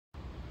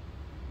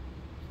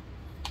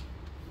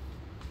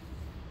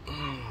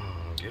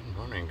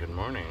morning, good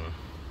morning.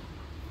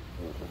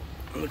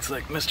 Looks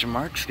like Mr.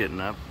 Mark's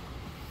getting up.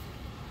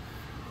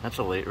 That's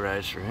a late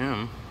rise for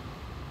him.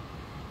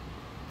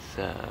 It's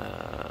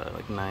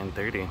like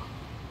 9:30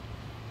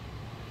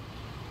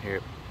 here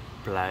at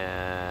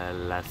Playa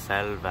La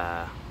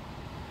Selva.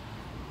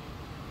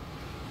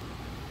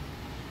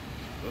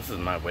 This is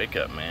my wake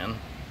up, man.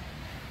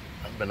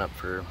 I've been up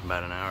for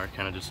about an hour,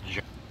 kind of just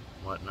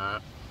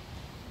whatnot.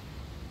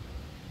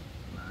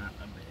 Not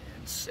a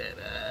bad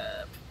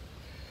setup.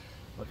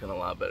 Looking a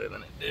lot better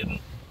than it did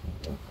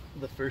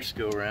the first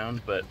go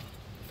round, but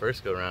the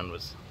first go round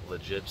was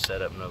legit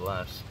setup no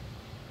less.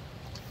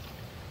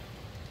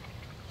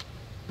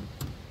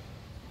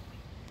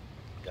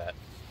 Got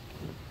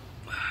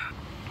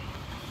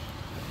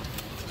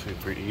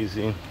super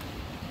easy.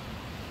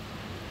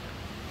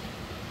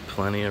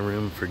 Plenty of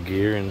room for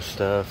gear and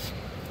stuff.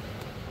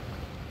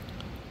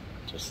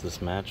 Just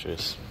this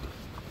mattress.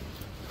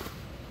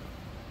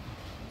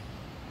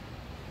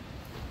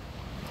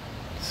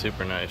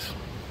 Super nice.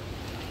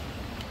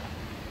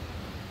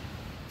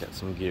 Got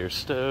some gear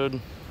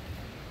stowed.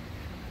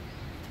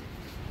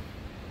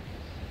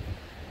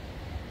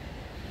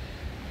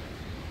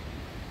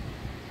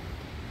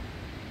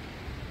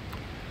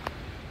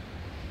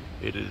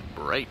 It is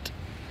bright.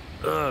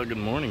 Oh, good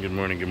morning, good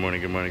morning, good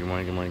morning, good morning, good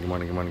morning, good morning, good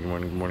morning, good morning, good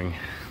morning, good morning.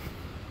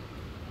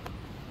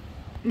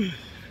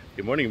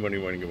 Good morning, good morning,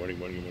 good morning, good morning, good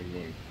morning, good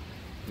morning,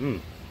 good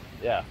morning.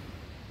 Yeah.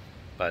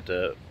 About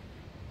to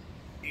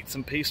eat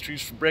some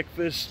pastries for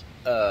breakfast.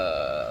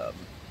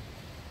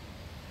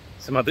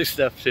 Some other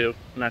stuff too,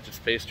 not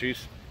just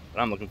pastries, but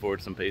I'm looking forward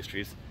to some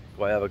pastries.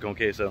 Guayaba con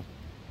queso.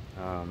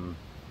 And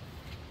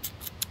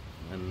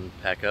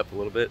pack up a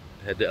little bit,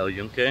 head to El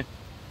Yunque,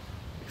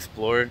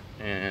 explore,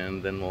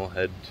 and then we'll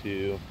head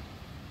to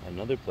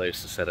another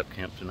place to set up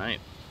camp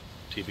tonight.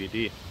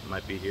 TBD,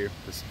 might be here.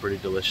 This is pretty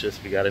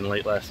delicious. We got in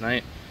late last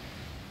night,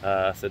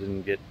 so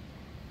didn't get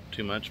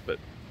too much, but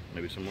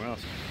maybe somewhere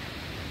else.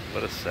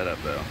 What a setup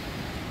though.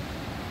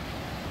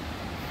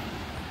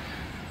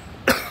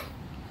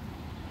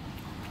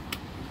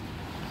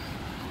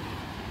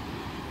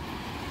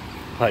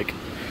 Like,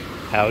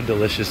 how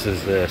delicious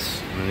is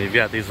this? And you've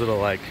got these little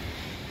like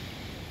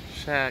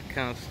shack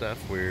kind of stuff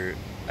where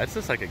it's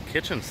just like a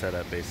kitchen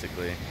setup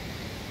basically.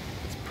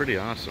 It's pretty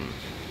awesome.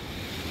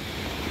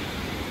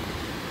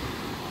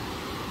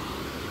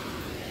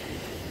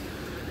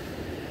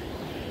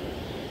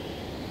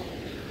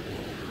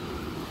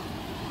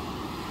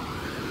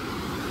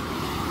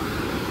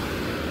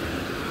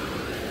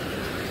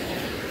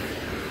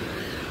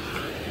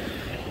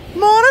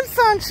 Morning,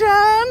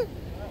 sunshine!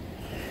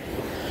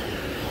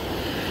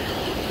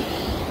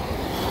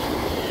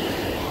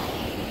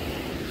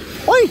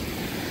 Oi!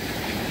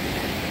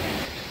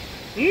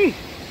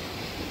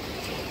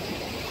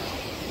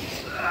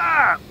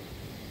 Ah!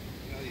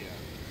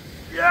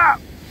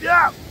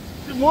 Yeah!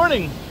 Good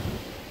morning!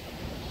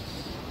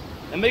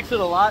 It makes it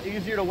a lot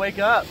easier to wake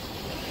up.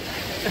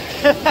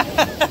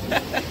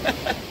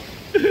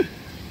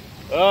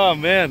 Oh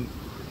man.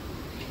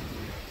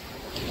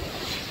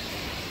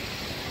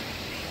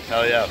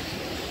 Hell yeah.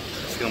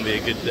 It's gonna be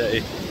a good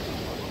day.